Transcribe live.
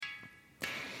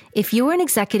If you're an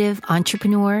executive,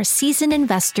 entrepreneur, seasoned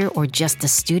investor, or just a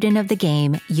student of the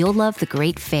game, you'll love The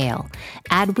Great Fail,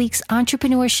 Adweek's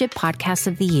entrepreneurship podcast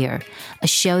of the year, a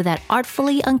show that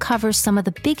artfully uncovers some of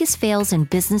the biggest fails in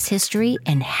business history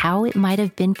and how it might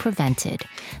have been prevented.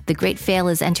 The Great Fail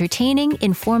is entertaining,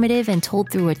 informative, and told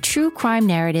through a true crime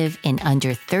narrative in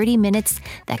under 30 minutes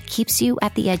that keeps you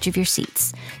at the edge of your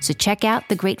seats. So check out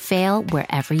The Great Fail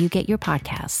wherever you get your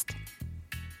podcast.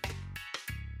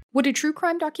 What do true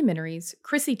crime documentaries,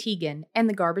 Chrissy Teigen, and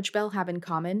The Garbage Bell have in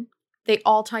common? They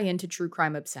all tie into True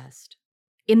Crime Obsessed.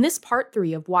 In this part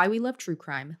 3 of Why We Love True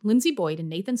Crime, Lindsay Boyd and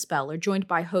Nathan Spell are joined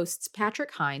by hosts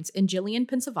Patrick Hines and Jillian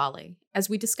Pensavalle as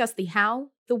we discuss the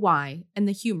how, the why, and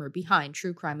the humor behind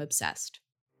True Crime Obsessed.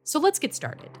 So let's get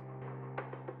started.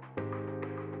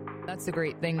 That's the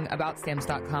great thing about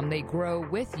Stamps.com. They grow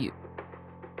with you.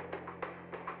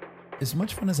 As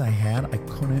much fun as I had, I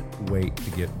couldn't wait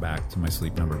to get back to my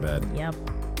Sleep Number bed. Yep.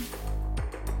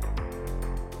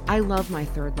 I love my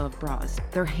Third Love bras.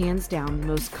 They're hands down the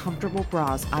most comfortable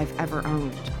bras I've ever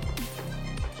owned.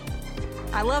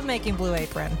 I love making Blue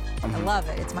Apron. I love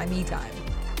it. It's my me time.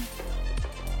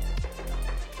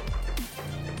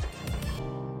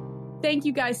 Thank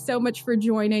you guys so much for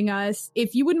joining us.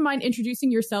 If you wouldn't mind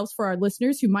introducing yourselves for our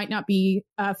listeners who might not be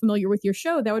familiar with your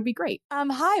show, that would be great.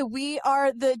 Hi, we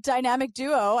are the dynamic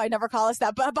duo. I never call us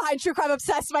that, but behind True Crime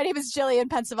Obsessed. My name is Jillian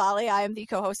Pensavalle. I am the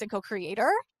co-host and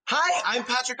co-creator. Hi, I'm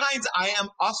Patrick Hines. I am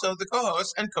also the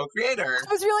co-host and co-creator.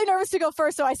 I was really nervous to go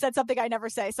first, so I said something I never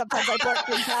say. Sometimes I blurt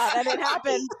things out, and it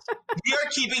happened. We are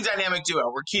keeping Dynamic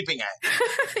Duo. We're keeping it.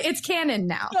 It's canon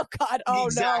now. Oh, God. Oh,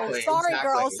 Exactly, no. Sorry,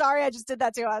 exactly. girl. Sorry, I just did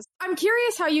that to us. I'm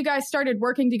curious how you guys started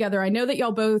working together. I know that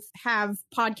y'all both have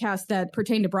podcasts that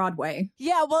pertain to Broadway.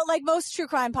 Yeah, well, like most true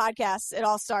crime podcasts, it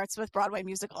all starts with Broadway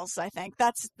musicals, I think.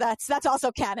 That's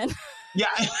also canon. Yeah.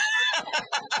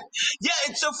 Yeah,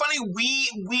 it's so funny.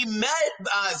 We met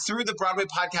through the Broadway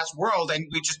podcast world, and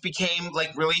we just became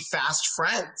like really fast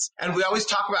friends. And we always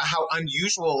talk about how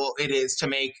unusual it is to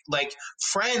make like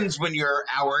friends when you're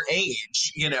our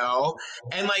age, you know?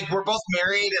 And like we're both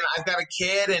married, and I've got a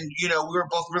kid, and you know, we were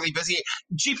both really busy.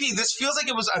 GP, this feels like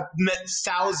it was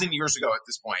 1,000 years ago at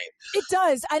this point. It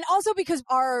does. And also because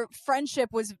our friendship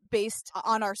was based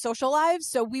on our social lives.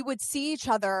 So we would see each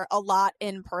other a lot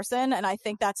in person. And I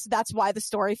think that's why the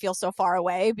story feels so far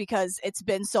away, because it's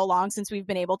been so long since we've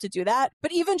been able to do that.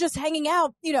 But even just hanging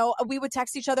out, you know, we would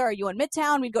text each other, are you in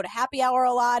Midtown? We'd go to happy hour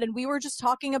a lot. And we were just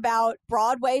talking about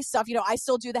Broadway stuff. You know, I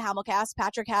still do the Hamilcast.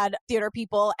 Patrick had Theater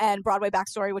People and Broadway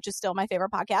Backstory, which is still my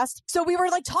favorite podcast. So we were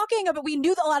like talking about, we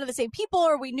knew a lot of the same people,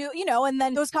 or we knew, you know, and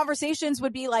then those conversations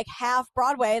would be like half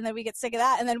Broadway, and then we get sick of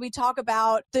that. And then we talk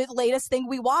about the latest thing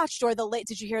we watched, or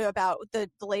did you hear about the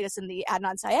latest in the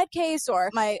Adnan Syed case? Or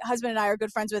my husband and I are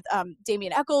good friends with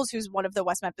Damien Eccles, who's one of the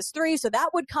West Memphis Three. So that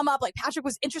would come up. Like Patrick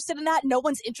was interested in that. No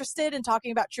one's interested in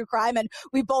talking about true crime. And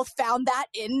we both found that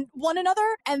in one another.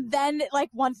 And then like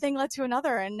one thing led to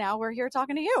another. And now we're here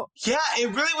talking to you. Yeah, it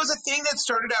really was a thing that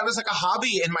started out as like a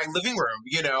hobby in my living room,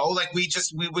 you know, like we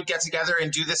would get together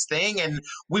and do this thing, and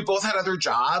we both had other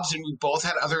jobs, and we both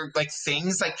had other like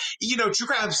things, like, you know, True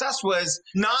Crime Obsessed was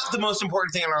not the most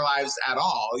important thing in our lives at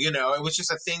all. You know, it was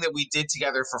just a thing that we did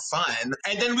together for fun.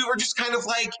 And then we were just kind of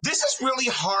like, this is really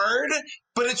hard,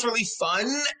 but it's really fun.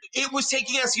 It was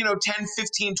taking us, you know, 10,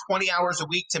 15, 20 hours a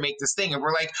week to make this thing. And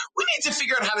we're like, we need to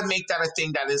figure out how to make that a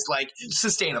thing that is like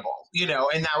sustainable, you know?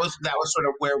 And that was sort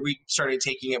of where we started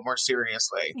taking it more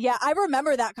seriously. Yeah, I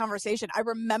remember that conversation. I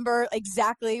remember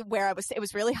exactly where I was. It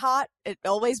was really hot.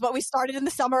 But we started in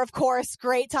the summer, of course.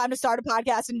 Great time to start a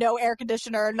podcast, and no air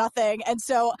conditioner, nothing. And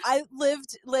so I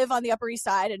live on the Upper East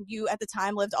Side, and you at the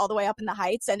time lived all the way up in the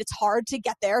Heights, and it's hard to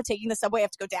get there. Taking the subway, you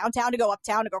have to go downtown, to go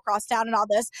uptown, to go cross town, and all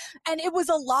this. And it was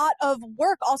a lot of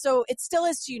work. Also, it still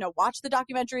is to, you know, watch the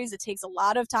documentaries. It takes a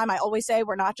lot of time. I always say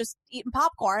we're not just eating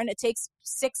popcorn. It takes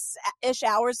 6-ish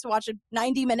hours to watch a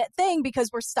 90-minute thing,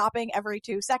 because we're stopping every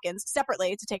 2 seconds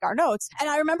separately to take our notes. And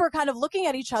I remember kind of looking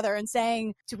at each other and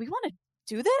saying, do we want to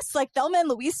do this like Thelma and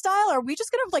Louise style? Or are we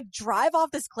just going to like drive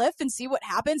off this cliff and see what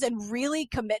happens and really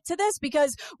commit to this?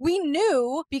 Because we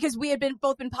knew, because we had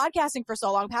both been podcasting for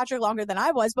so long, Patrick longer than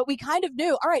I was, but we kind of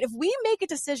knew, all right, if we make a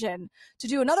decision to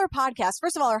do another podcast,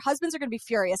 first of all, our husbands are going to be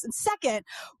furious. And second,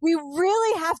 we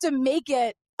really have to make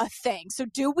it a thing. So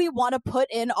do we want to put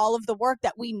in all of the work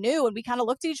that we knew? And we kind of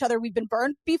looked at each other. We've been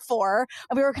burned before,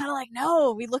 and we were kind of like,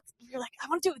 no, we were like, I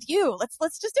want to do it with you.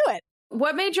 Let's just do it.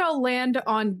 What made y'all land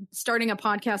on starting a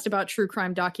podcast about true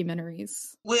crime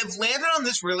documentaries? We've landed on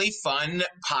this really fun,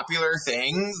 popular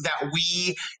thing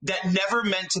that never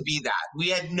meant to be that. We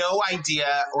had no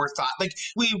idea or thought, like,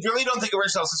 we really don't think of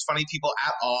ourselves as funny people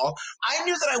at all. I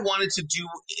knew that I wanted to do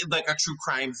like a true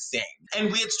crime thing.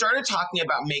 And we had started talking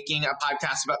about making a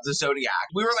podcast about the Zodiac.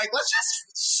 We were like, let's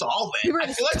just solve it.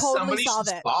 I feel like somebody should solve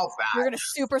that. We're going to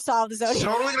super solve the Zodiac.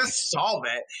 Totally going to solve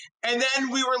it. And then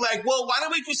we were like, well, why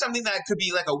don't we do something that could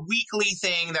be like a weekly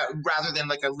thing that rather than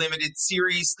like a limited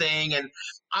series thing? And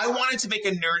I wanted to make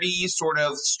a nerdy, sort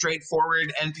of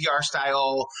straightforward NPR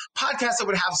style podcast that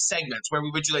would have segments where we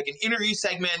would do like an interview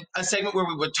segment, a segment where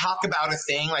we would talk about a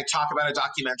thing, like talk about a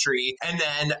documentary, and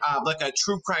then like a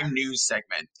true crime news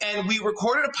segment. And we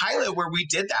recorded a pilot where we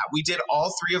did that. We did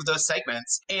all three of those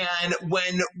segments. And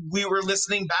when we were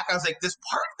listening back, I was like, this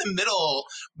part in the middle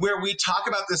where we talk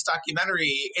about this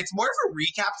documentary, it's more of a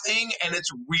recap thing, and it's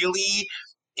really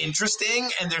interesting,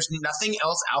 and there's nothing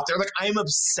else out there. Like, I'm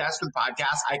obsessed with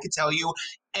podcasts. I could tell you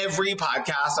every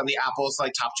podcast on the Apple's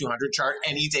like top 200 chart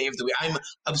any day of the week. I'm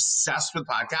obsessed with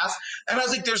podcasts. And I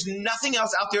was like, there's nothing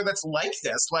else out there that's like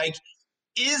this. Like,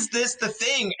 is this the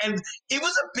thing? And it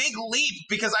was a big leap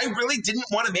because I really didn't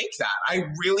want to make that. I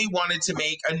really wanted to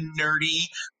make a nerdy,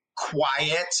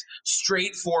 quiet,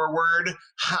 straightforward,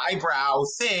 highbrow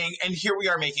thing. And here we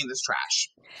are making this trash.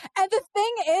 And the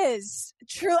thing is,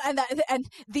 true, and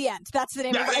the end. That's the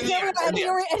name of it.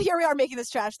 And here we are making this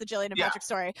trash, the Jillian and Patrick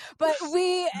story. But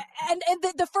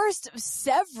the first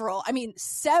several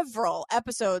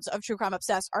episodes of True Crime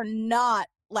Obsessed are not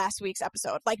last week's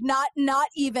episode. Like, not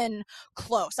even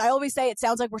close. I always say it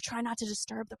sounds like we're trying not to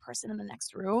disturb the person in the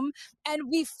next room. And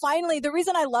we finally, the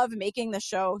reason I love making the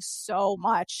show so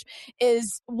much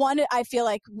is, one, I feel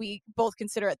like we both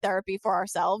consider it therapy for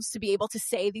ourselves to be able to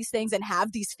say these things and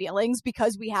have these feelings,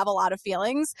 because we have a lot of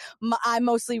feelings. I'm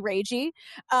mostly ragey.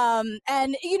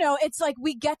 And, you know, it's like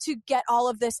we get to get all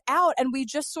of this out, and we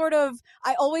just sort of,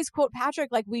 I always quote Patrick,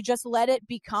 like, we just let it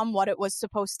become what it was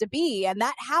supposed to be. And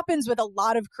that happens with a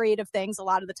lot of creative things a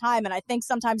lot of the time. And I think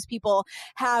sometimes people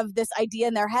have this idea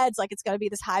in their heads, like it's going to be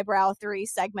this highbrow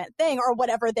 3-segment thing or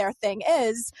whatever their thing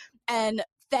is. And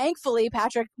thankfully,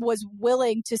 Patrick was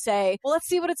willing to say, well, let's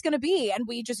see what it's going to be. And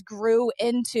we just grew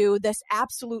into this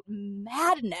absolute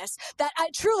madness that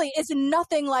truly is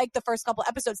nothing like the first couple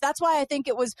episodes. That's why I think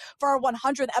it was for our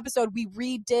 100th episode, we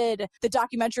redid the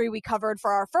documentary we covered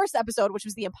for our first episode, which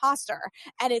was The Imposter.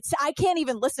 And I can't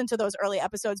even listen to those early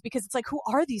episodes because it's like, who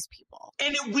are these people?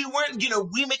 And we weren't,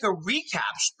 we make a recap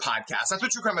podcast. That's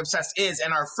what True Crime Obsessed is.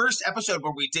 And our first episode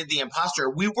where we did The Imposter,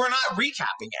 we were not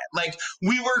recapping it. Like,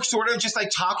 we were sort of just like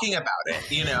talking about it,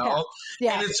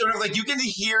 Yeah. And it's sort of like you can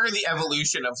hear the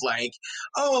evolution of like,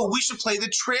 oh, we should play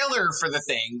the trailer for the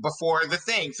thing before the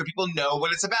thing so people know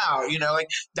what it's about, like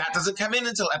that doesn't come in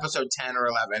until episode 10 or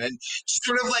 11. And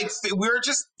sort of like we were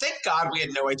just, thank God we had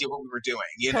no idea what we were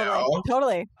doing,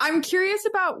 Totally. I'm curious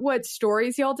about what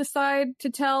stories y'all decide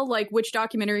to tell, like which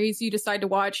documentaries you decide to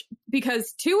watch,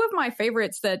 because two of my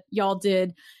favorites that y'all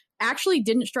did actually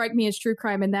didn't strike me as true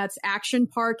crime, and that's Action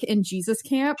Park and Jesus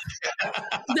Camp.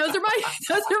 Those are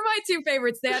my two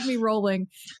favorites. They had me rolling.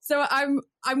 So I'm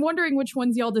wondering which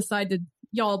ones y'all decided.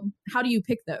 How do you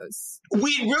pick those?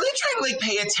 We really try to like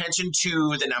pay attention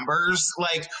to the numbers.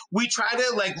 Like, we try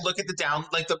to like look at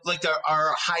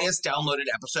our highest downloaded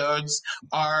episodes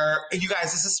are, you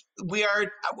guys,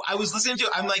 I was listening to,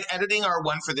 I'm like editing our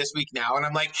one for this week now. And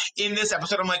I'm like, in this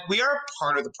episode, I'm like, we are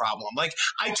part of the problem. Like,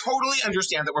 I totally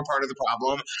understand that we're part of the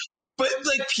problem. But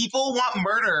like, people want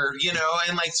murder,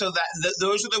 and like, so that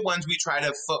those are the ones we try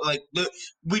to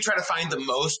we try to find the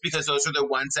most, because those are the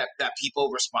ones that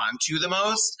people respond to the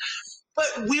most.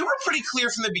 But we were pretty clear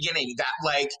from the beginning that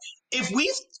like, if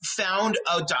we found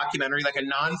a documentary, like a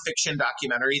nonfiction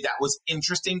documentary that was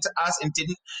interesting to us and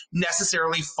didn't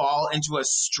necessarily fall into a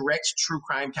strict true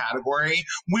crime category,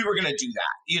 we were going to do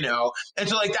that, And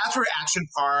so like, that's where Action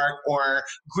Park or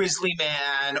Grizzly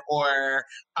Man or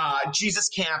Jesus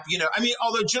Camp, I mean,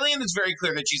 although Jillian is very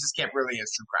clear that Jesus Camp really is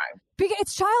true crime. Because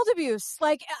it's child abuse.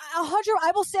 Like,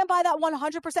 I will stand by that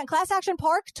 100%. Class Action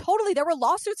Park, totally. There were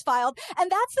lawsuits filed.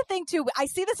 And that's the thing too. I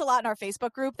see this a lot in our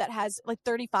Facebook group that has like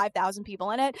 35,000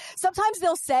 people in it. Sometimes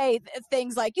they'll say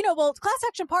things like, well, Class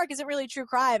Action Park isn't really true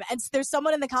crime. And there's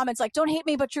someone in the comments like, don't hate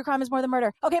me, but true crime is more than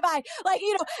murder. Okay, bye. Like,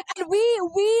 and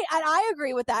and I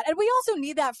agree with that. And we also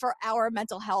need that for our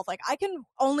mental health. Like, I can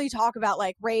only talk about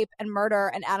like rape and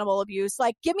murder and animal abuse.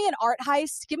 Like, give me an art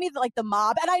heist. Give me like the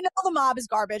mob. And I know the mob is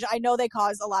garbage. I know they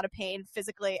cause a lot of pain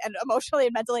physically and emotionally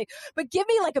and mentally, but give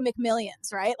me like a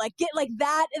McMillions, right? Like, get like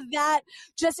that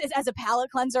just is as a palate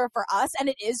cleanser for us. And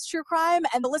it is true crime.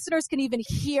 And the listeners listeners can even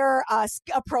hear us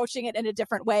approaching it in a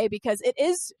different way because it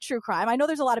is true crime. I know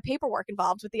there's a lot of paperwork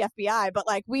involved with the FBI, but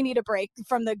like we need a break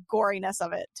from the goriness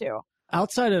of it too.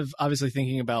 Outside of obviously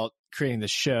thinking about creating the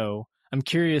show, I'm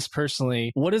curious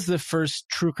personally, what is the first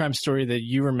true crime story that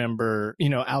you remember,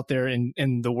 out there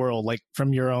in the world, like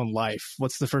from your own life?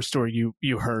 What's the first story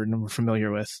you heard and were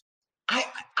familiar with?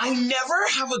 I never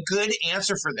have a good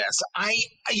answer for this. I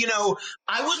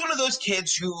was one of those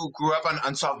kids who grew up on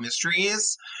Unsolved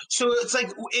Mysteries. So it's like,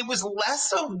 it was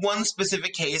less of one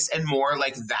specific case and more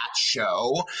like that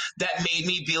show that made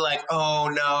me be like, oh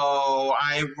no,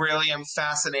 I really am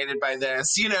fascinated by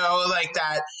this, like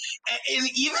that. And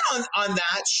even on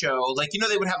that show, like,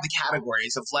 they would have the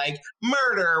categories of like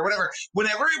murder or whatever.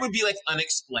 Whenever it would be like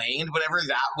unexplained, whenever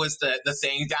that was the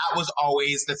thing, that was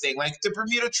always the thing. Like the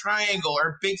Bermuda Triangle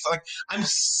or Bigfoot. Like, I'm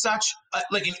such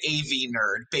like an AV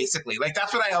nerd, basically. Like,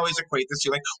 that's what I always equate this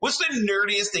to. Like, what's the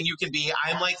nerdiest thing you can be?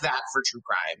 I'm like that for true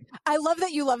crime. I love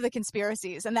that you love the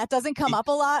conspiracies, and that doesn't come up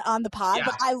a lot on the pod, Yeah.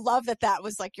 but I love that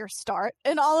was like your start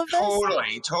in all of this.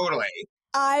 Totally.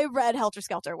 I read Helter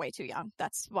Skelter way too young.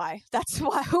 That's why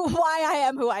I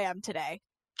am who I am today.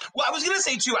 Well, I was going to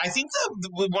say, too, I think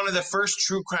one of the first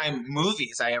true crime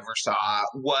movies I ever saw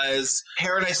was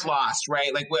Paradise Lost,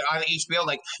 right? Like on HBO,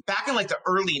 like back in like the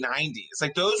early 90s.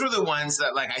 Like those were the ones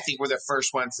that like I think were the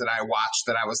first ones that I watched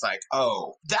that I was like,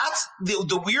 oh, that's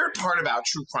the weird part about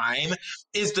true crime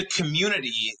is the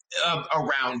community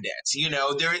around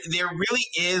it. There really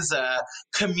is a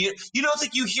community. It's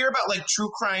like you hear about like true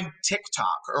crime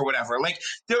TikTok or whatever. Like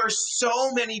there are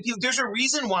so many people. There's a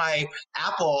reason why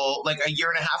Apple, like a year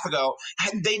and a half ago,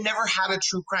 they never had a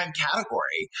true crime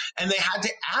category, and they had to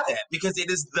add it because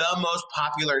it is the most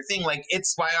popular thing. Like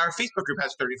it's why our Facebook group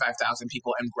has 35,000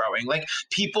 people and growing. Like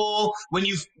people, when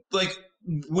you like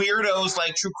weirdos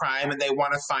like true crime and they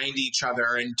want to find each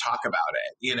other and talk about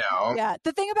it, Yeah.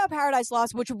 The thing about Paradise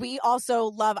Lost, which we also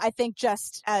love, I think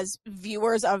just as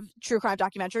viewers of true crime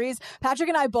documentaries, Patrick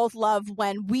and I both love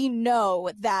when we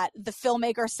know that the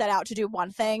filmmaker set out to do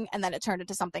one thing and then it turned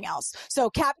into something else.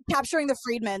 So Capturing the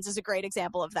Friedmans is a great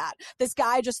example of that. This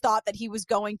guy just thought that he was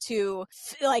going to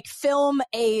film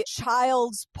a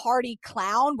child's party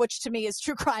clown, which to me is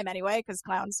true crime anyway, because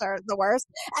clowns are the worst.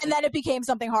 And then it became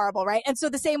something horrible, right? And so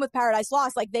the same with Paradise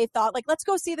Lost, like they thought like, let's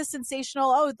go see the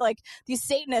sensational, like these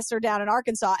Satanists are down in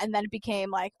Arkansas. And then it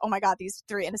became like, oh my God, these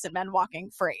 3 innocent men walking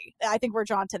free. I think we're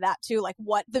drawn to that too. Like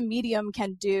what the medium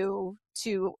can do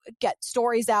to get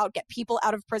stories out, get people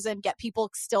out of prison, get people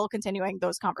still continuing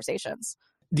those conversations.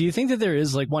 Do you think that there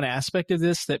is like one aspect of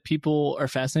this that people are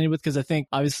fascinated with? Because I think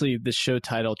obviously the show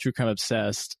title, True Crime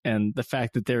Obsessed, and the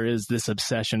fact that there is this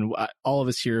obsession, all of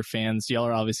us here are fans. Y'all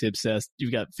are obviously obsessed.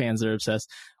 You've got fans that are obsessed.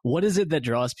 What is it that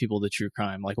draws people to true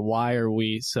crime? Like, why are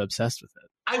we so obsessed with it?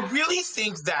 I really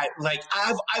think that like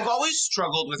I've always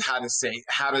struggled with how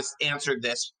to answer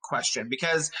this question,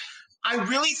 because I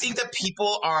really think that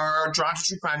people are drawn to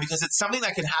true crime because it's something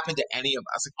that can happen to any of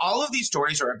us. Like, all of these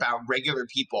stories are about regular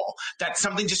people that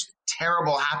something just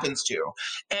terrible happens to,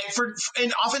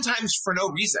 and oftentimes for no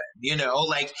reason.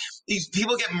 Like these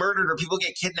people get murdered or people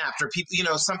get kidnapped or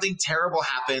people, something terrible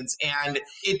happens, and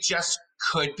it just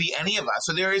could be any of us.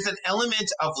 So there is an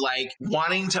element of like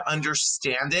wanting to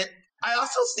understand it. I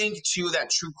also think, too, that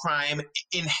true crime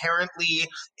inherently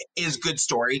is good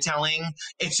storytelling.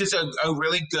 It's just a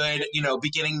really good,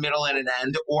 beginning, middle, and an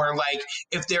end. Or like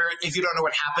if you don't know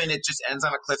what happened, it just ends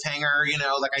on a cliffhanger.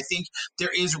 Like I think there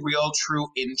is real, true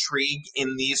intrigue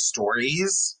in these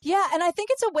stories. Yeah, and I think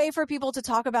it's a way for people to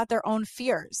talk about their own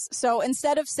fears. So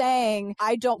instead of saying,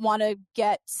 I don't want to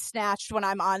get snatched when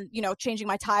I'm on, changing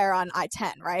my tire on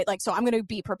I-10, right? Like, so I'm going to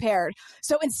be prepared.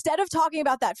 So instead of talking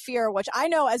about that fear, which I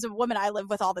know as a woman I live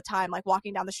with all the time, like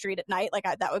walking down the street at night, like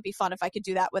that would be fun if I could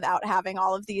do that without having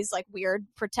all of these like weird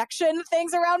protection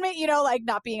things around me, like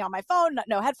not being on my phone,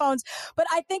 no headphones. But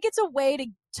I think it's a way to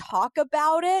talk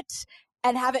about it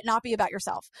and have it not be about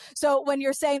yourself. So when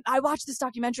you're saying, I watched this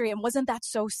documentary and wasn't that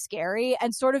so scary,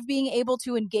 and sort of being able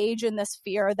to engage in this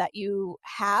fear that you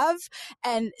have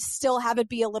and still have it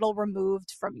be a little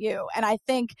removed from you. And I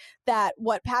think that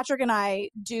what Patrick and I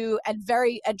do and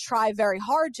try very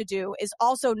hard to do is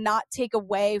also not take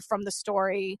away from the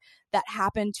story that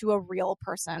happened to a real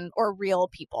person or real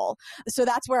people. So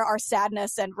that's where our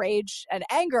sadness and rage and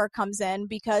anger comes in,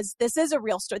 because this is a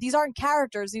real story. These aren't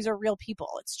characters. These are real people.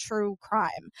 It's true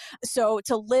crime. So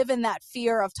to live in that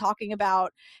fear of talking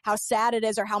about how sad it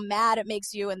is or how mad it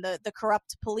makes you and the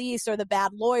corrupt police or the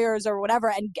bad lawyers or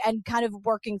whatever, and kind of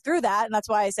working through that. And that's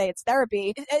why I say it's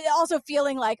therapy. Also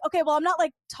feeling like, okay, well, I'm not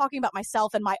like talking about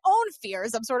myself and my own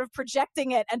fears. I'm sort of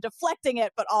projecting it and deflecting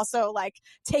it, but also like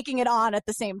taking it on at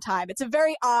the same time. It's a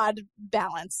very odd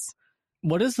balance.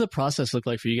 What does the process look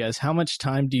like for you guys? How much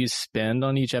time do you spend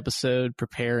on each episode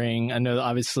preparing? I know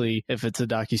obviously if it's a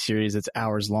docuseries, it's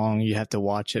hours long. You have to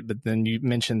watch it, but then you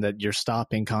mentioned that you're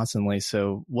stopping constantly.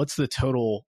 So what's the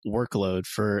total workload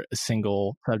for a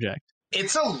single subject?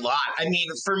 It's a lot. I mean,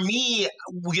 for me,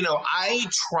 I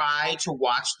try to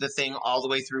watch the thing all the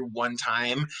way through one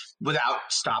time without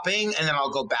stopping, and then I'll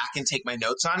go back and take my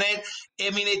notes on it.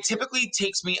 I mean, it typically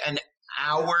takes me an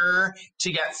hour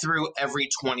to get through every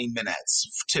 20 minutes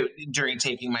during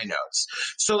taking my notes.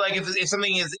 So like if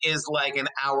something is like an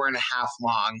hour and a half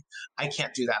long, I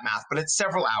can't do that math, but it's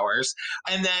several hours.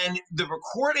 And then the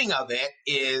recording of it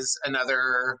is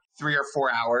another 3 or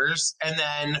 4 hours. And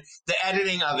then the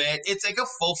editing of it, it's like a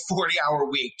full 40-hour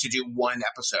week to do one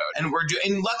episode. And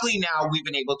and luckily now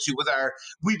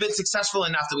we've been successful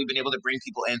enough that we've been able to bring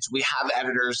people in. So we have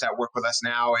editors that work with us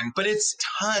now, but it's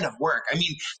a ton of work. I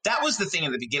mean, that was the thing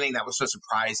in the beginning that was so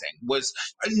surprising was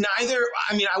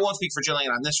I won't speak for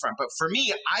Jillian on this front, but for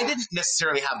me, I didn't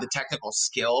necessarily have the technical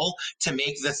skill to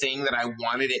make the thing that I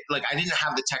wanted it. Like I didn't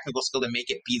have the technical skill to make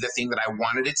it be the thing that I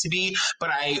wanted it to be, but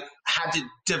I had to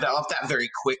develop that very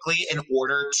quickly in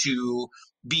order to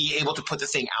be able to put the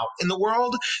thing out in the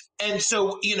world. And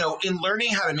so, in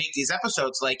learning how to make these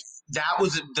episodes, like that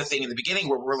was the thing in the beginning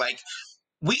where we're like,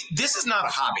 this is not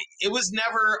a hobby. It was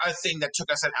never a thing that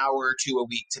took us an hour or two a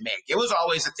week to make. It was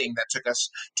always a thing that took us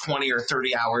 20 or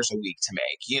 30 hours a week to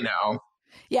make,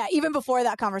 Yeah, even before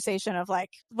that conversation of like,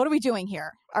 what are we doing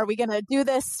here? Are we going to do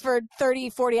this for 30,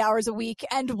 40 hours a week?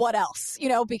 And what else?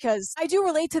 Because I do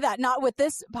relate to that, not with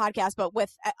this podcast, but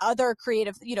with other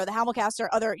creative, the Hamilcast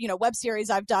or other, web series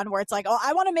I've done where it's like, oh,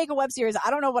 I want to make a web series.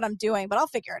 I don't know what I'm doing, but I'll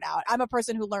figure it out. I'm a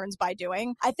person who learns by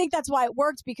doing. I think that's why it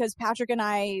worked, because Patrick and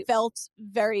I felt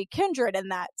very kindred in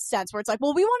that sense where it's like,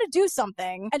 well, we want to do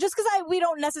something. And just because we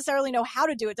don't necessarily know how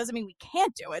to do it doesn't mean we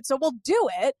can't do it. So we'll do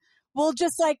it. We'll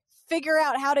just like figure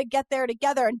out how to get there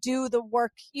together and do the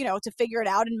work, to figure it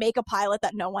out and make a pilot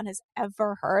that no one has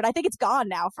ever heard. I think it's gone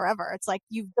now forever. It's like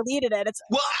you've deleted it.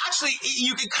 Well, actually,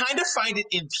 you can kind of find it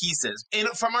in pieces.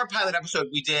 From our pilot episode,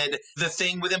 we did The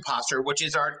Thing with Imposter, which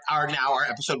is our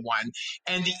episode 1.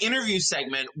 And the interview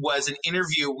segment was an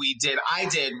interview I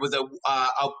did with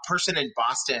a person in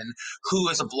Boston who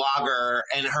is a blogger,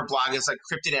 and her blog is like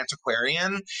Cryptid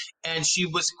Antiquarian. And she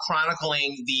was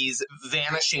chronicling these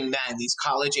vanishing men, these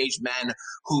college-age men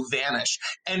who vanish.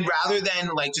 And rather than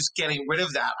like just getting rid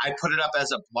of that, I put it up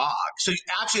as a blog. So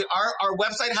actually our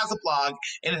website has a blog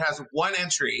and it has one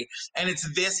entry, and it's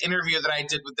this interview that I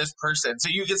did with this person. So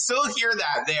you can still hear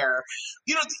that there.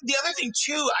 The other thing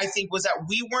too, I think, was that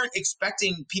we weren't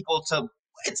expecting people to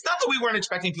it's not that we weren't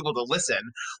expecting people to listen.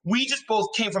 We just both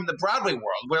came from the Broadway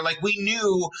world where like we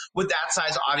knew what that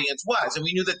size audience was. And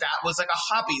we knew that was like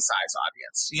a hobby size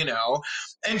audience,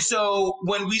 And so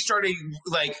when we started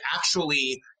like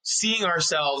actually seeing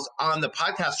ourselves on the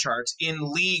podcast charts in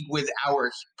league with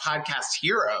our podcast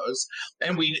heroes,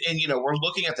 and we're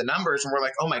looking at the numbers and we're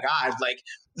like, oh my God, like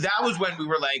that was when we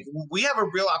were like, we have a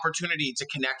real opportunity to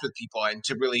connect with people and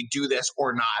to really do this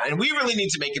or not. And we really need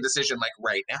to make a decision like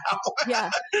right now.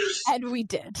 Yeah. And we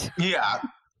did. Yeah.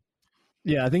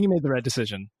 Yeah, I think you made the right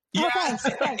decision. Yeah. Oh,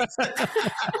 thanks.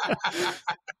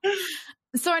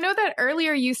 So I know that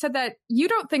earlier you said that you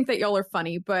don't think that y'all are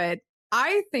funny, but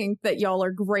I think that y'all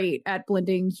are great at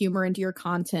blending humor into your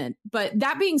content. But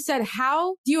that being said,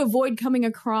 how do you avoid coming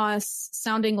across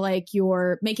sounding like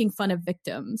you're making fun of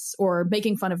victims or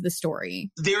making fun of the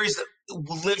story? There is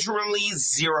literally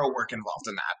zero work involved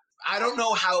in that. I don't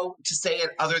know how to say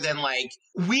it other than like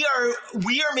we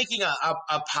are making a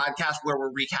podcast where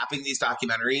we're recapping these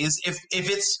documentaries. If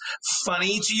it's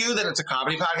funny to you, then it's a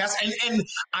comedy podcast. And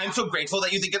I'm so grateful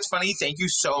that you think it's funny. Thank you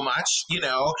so much.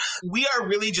 We are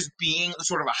really just being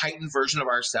sort of a heightened version of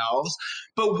ourselves,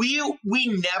 but we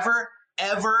never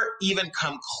ever even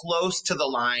come close to the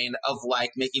line of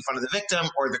like making fun of the victim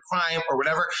or the crime or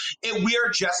whatever. We are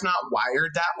just not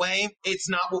wired that way. It's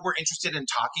not what we're interested in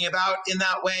talking about in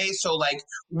that way. So like,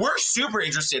 we're super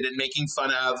interested in making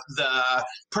fun of the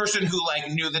person who like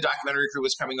knew the documentary crew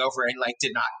was coming over and like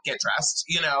did not get dressed,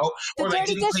 you know, the or like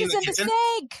dirty didn't clean dishes the in the kitchen.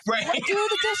 sink. Right. Do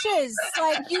the dishes.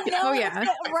 Like, you know, Oh, yeah.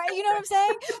 right? You know what I'm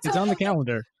saying? It's on the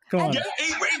calendar. Come on. Yeah,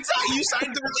 exactly. You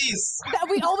signed the release.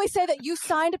 We always say that you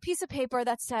signed a piece of paper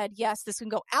that said, yes, this can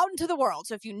go out into the world.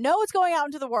 So if you know it's going out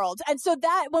into the world. And so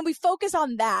that when we focus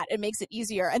on that, it makes it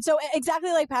easier. And so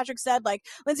exactly like Patrick said, like,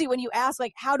 Lindsay, when you ask,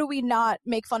 like, how do we not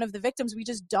make fun of the victims? We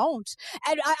just don't.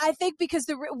 And I think because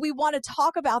we want to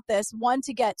talk about this, one,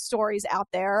 to get stories out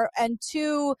there, and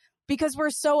two, because we're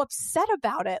so upset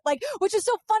about it, like, which is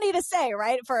so funny to say,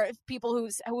 right? For people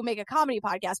who make a comedy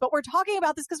podcast, but we're talking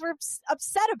about this because we're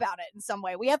upset about it in some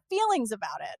way. We have feelings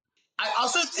about it. I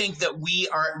also think that we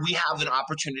have an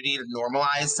opportunity to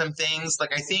normalize some things.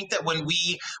 Like, I think that when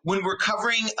we're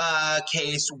covering a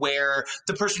case where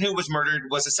the person who was murdered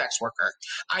was a sex worker,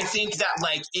 I think that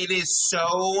like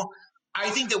I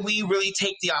think that we really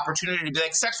take the opportunity to be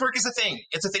like, sex work is a thing.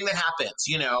 It's a thing that happens,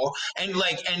 you know, and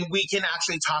we can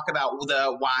actually talk about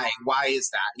the why is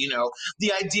that, you know,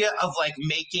 the idea of like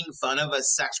making fun of a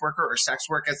sex worker or sex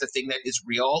work as a thing that is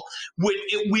real.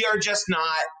 We are just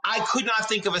not, I could not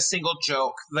think of a single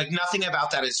joke. Like, nothing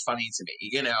about that is funny to me,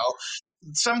 you know.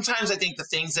 Sometimes I think the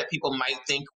things that people might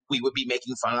think we would be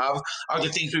making fun of are the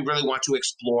things we really want to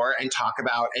explore and talk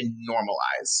about and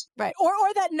normalize. Right. Or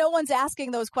that no one's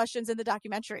asking those questions in the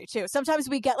documentary too. Sometimes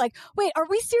we get like, wait, are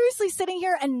we seriously sitting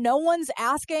here and no one's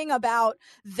asking about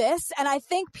this? And I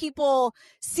think people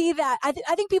see that. I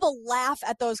think people laugh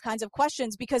at those kinds of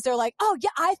questions because they're like, oh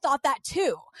yeah, I thought that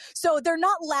too. So they're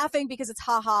not laughing because it's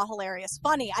haha, hilarious,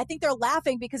 funny. I think they're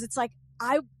laughing because it's like,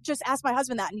 I just asked my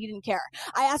husband that and he didn't care.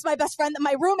 I asked my best friend,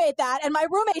 my roommate, that, and my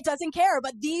roommate doesn't care,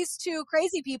 but these two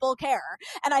crazy people care.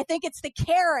 And I think it's the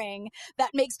caring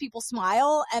that makes people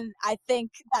smile. And I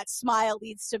think that smile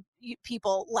leads to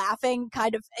people laughing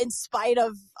kind of in spite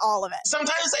of all of it.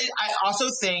 Sometimes I also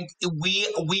think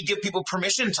we give people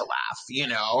permission to laugh, you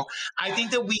know. I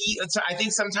think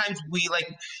sometimes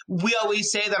we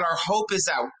always say that our hope is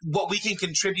that what we can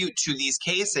contribute to these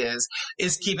cases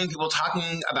is keeping people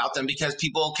talking about them because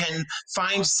people can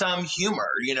find some humor,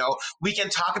 you know. We can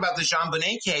talk about the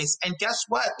JonBenet case, and guess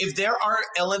what? If there are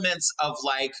elements of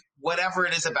like whatever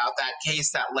it is about that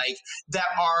case that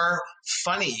are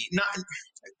funny,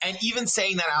 and even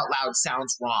saying that out loud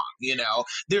sounds wrong, you know?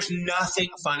 There's nothing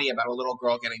funny about a little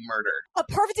girl getting murdered. A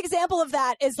perfect example of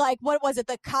that is like, what was it?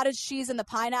 The cottage cheese and the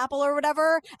pineapple or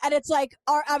whatever. And it's like,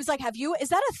 I was like, is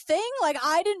that a thing? Like,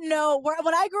 I didn't know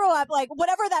when I grew up, like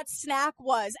whatever that snack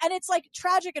was. And it's like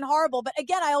tragic and horrible. But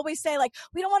again, I always say like,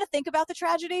 we don't want to think about the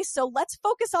tragedy. So let's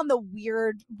focus on the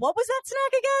weird. What was that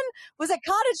snack again? Was it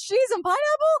cottage cheese and pineapple?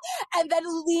 And then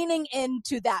leaning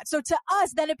into that. So to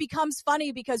us, then it becomes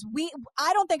funny because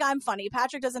I don't think I'm funny.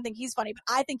 Patrick doesn't think he's funny, but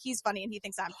I think he's funny and he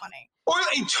thinks I'm funny. Or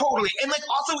totally. And like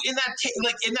also in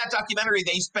that documentary,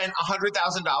 they spent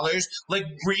 $100,000 like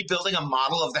rebuilding a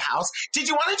model of the house. Did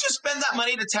you want to just spend that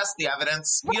money to test the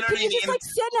evidence? Right. You know what I mean? Did you just like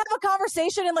sit and have a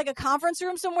conversation in like a conference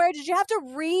room somewhere? Did you have to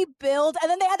rebuild? And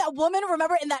then they had that woman,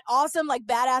 remember, in that awesome, like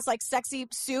badass, like sexy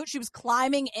suit. She was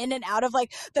climbing in and out of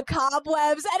like the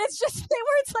cobwebs. And it's just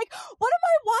where it's like, what am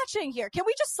I watching here? Can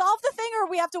we just solve the thing, or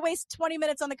we have to waste 20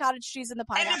 minutes on the cottage cheese and the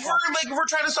pineapple? And if we're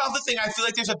trying to solve the thing, I feel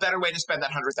like there's a better way to spend that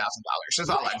 $100,000. That's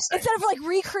all I'm saying. Instead of like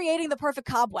recreating the perfect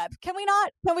cobweb. Can we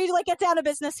not? Can we like get down to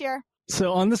business here?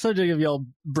 So on the subject of y'all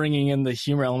bringing in the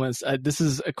humor elements, this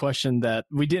is a question that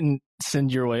we didn't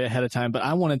send your way ahead of time, but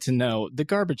I wanted to know the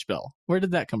garbage bell. Where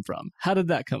did that come from? How did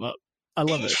that come up? I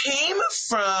love it. It came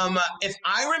from, if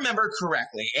I remember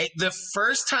correctly, the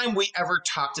first time we ever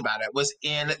talked about it was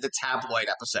in the tabloid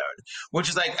episode, which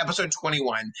is like episode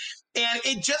 21. And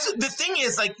the thing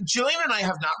is, like, Jillian and I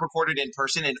have not recorded in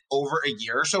person in over a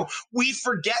year. So we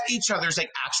forget each other's like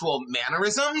actual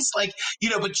mannerisms. Like, you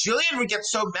know, but Jillian would get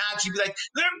so mad. She'd be like,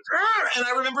 "Grr," and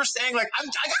I remember saying like, I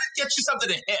got to get you something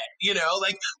to hit, you know,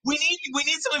 like we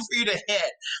need something for you to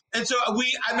hit. And so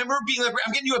I remember being like,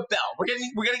 I'm getting you a bell. We're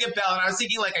getting a bell. And I was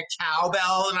thinking like a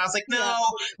cowbell. And I was like, no.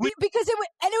 Yeah. Because it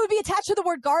would be attached to the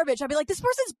word garbage. I'd be like, this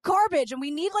person's garbage. And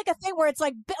we need like a thing where it's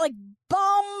like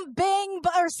bum, bing,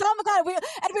 or some kind of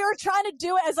and we were trying to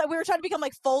do it as like we were trying to become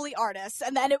like Foley artists,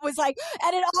 and then it was like,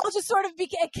 and it all just sort of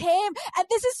it came. And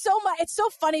this is so much. It's so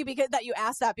funny because that you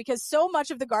asked that, because so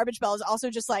much of the Garbage Bell is also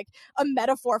just like a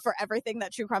metaphor for everything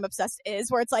that True Crime Obsessed is,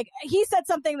 where it's like he said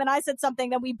something, then I said something,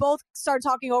 then we both started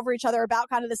talking over each other about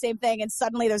kind of the same thing, and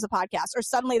suddenly there's a podcast, or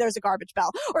suddenly there's a Garbage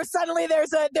Bell, or suddenly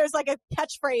there's like a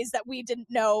catchphrase that we didn't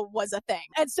know was a thing.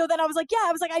 And so then I was like,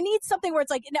 I need something where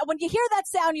it's like, now when you hear that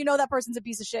sound, you know that person's a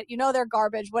piece of shit, you know they're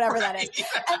garbage, whatever that is.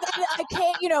 And then I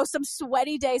can't, some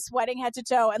sweaty day, sweating head to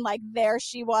toe, and like there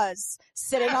she was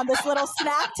sitting on this little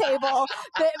snack table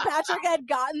that Patrick had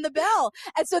gotten the bell.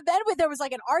 And so then there was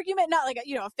like an argument, not like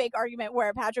a fake argument,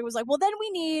 where Patrick was like, well, then we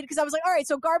need, because I was like, all right,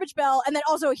 so Garbage Bell, and then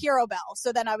also a hero bell.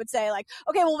 So then I would say like,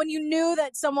 okay, well, when you knew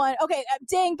that someone, okay,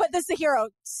 ding, but this is the hero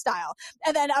style.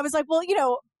 And then I was like, well,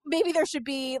 maybe there should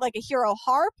be like a hero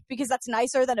harp, because that's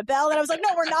nicer than a bell. And I was like, no,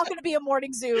 we're not going to be a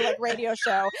morning zoo like radio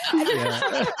show. And he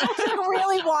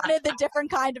really wanted the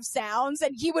different kind of sounds,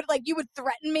 and he would like, you would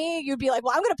threaten me. You'd be like,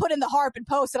 well, I'm going to put in the harp and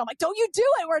post. And I'm like, don't you do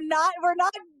it. We're not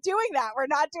doing that. We're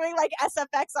not doing like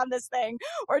SFX on this thing.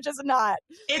 We're just not.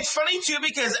 It's funny too,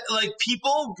 because like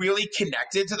people really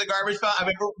connected to the Garbage Bell. I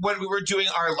remember when we were doing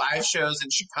our live shows in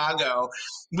Chicago,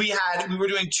 we were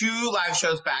doing 2 live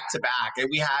shows back to back, and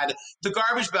we had the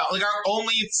Garbage Bell. Like our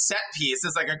only set piece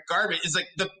is like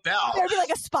the bell. There'd be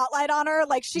like a spotlight on her.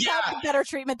 Like she got better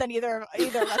treatment than either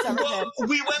of us ever did.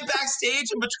 We went backstage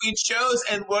in between shows,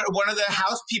 and one of the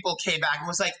house people came back and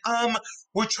was like,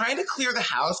 we're trying to clear the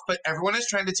house, but everyone is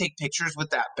trying to take pictures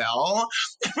with that bell.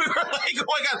 And we were like, oh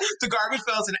my God, the Garbage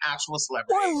Bell is an actual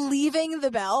celebrity. Or leaving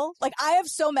the bell. Like I have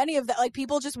so many of that. Like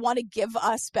people just want to give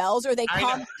us bells, or they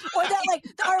come, or that like,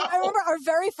 I remember our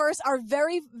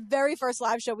very, very first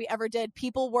live show we ever did,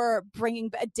 people were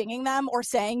dinging them or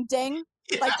saying ding.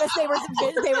 Like this, they were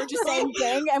just saying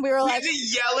ding, and we were like, we had to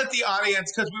yell at the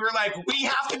audience, because we were like, we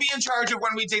have to be in charge of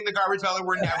when we ding the Garbage Bell, or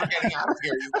we're never getting out of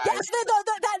here, you guys.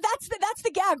 That's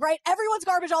the gag, right? Everyone's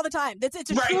garbage all the time. It's a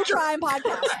true crime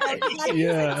podcast. Like,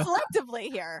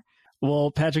 selectively here.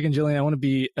 Well, Patrick and Jillian, I want to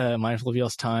be mindful of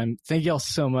y'all's time. Thank y'all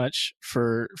so much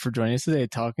for joining us today,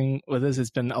 talking with us. It's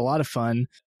been a lot of fun.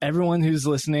 Everyone who's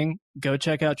listening, go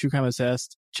check out True Crime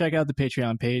Obsessed. Check out the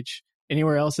Patreon page.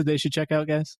 Anywhere else that they should check out,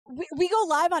 guys? We go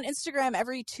live on Instagram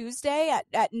every Tuesday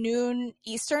at noon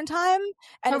Eastern time.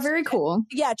 And very cool.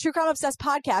 Yeah, True Crime Obsessed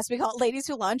podcast. We call it Ladies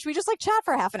Who Lunch. We just like chat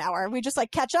for half an hour. We just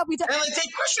like catch up. And like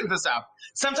take questions and stuff.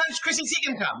 Sometimes Chrissy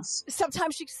Teigen comes.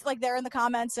 Sometimes she's like there in the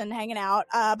comments and hanging out.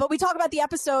 But we talk about the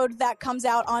episode that comes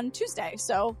out on Tuesday.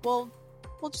 So we'll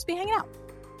just be hanging out.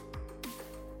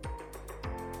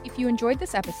 If you enjoyed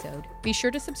this episode, be sure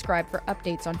to subscribe for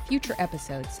updates on future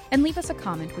episodes and leave us a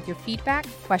comment with your feedback,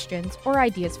 questions, or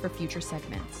ideas for future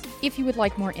segments. If you would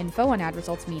like more info on Ad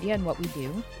Results Media and what we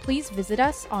do, please visit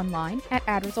us online at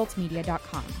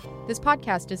adresultsmedia.com. This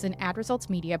podcast is an Ad Results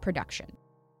Media production.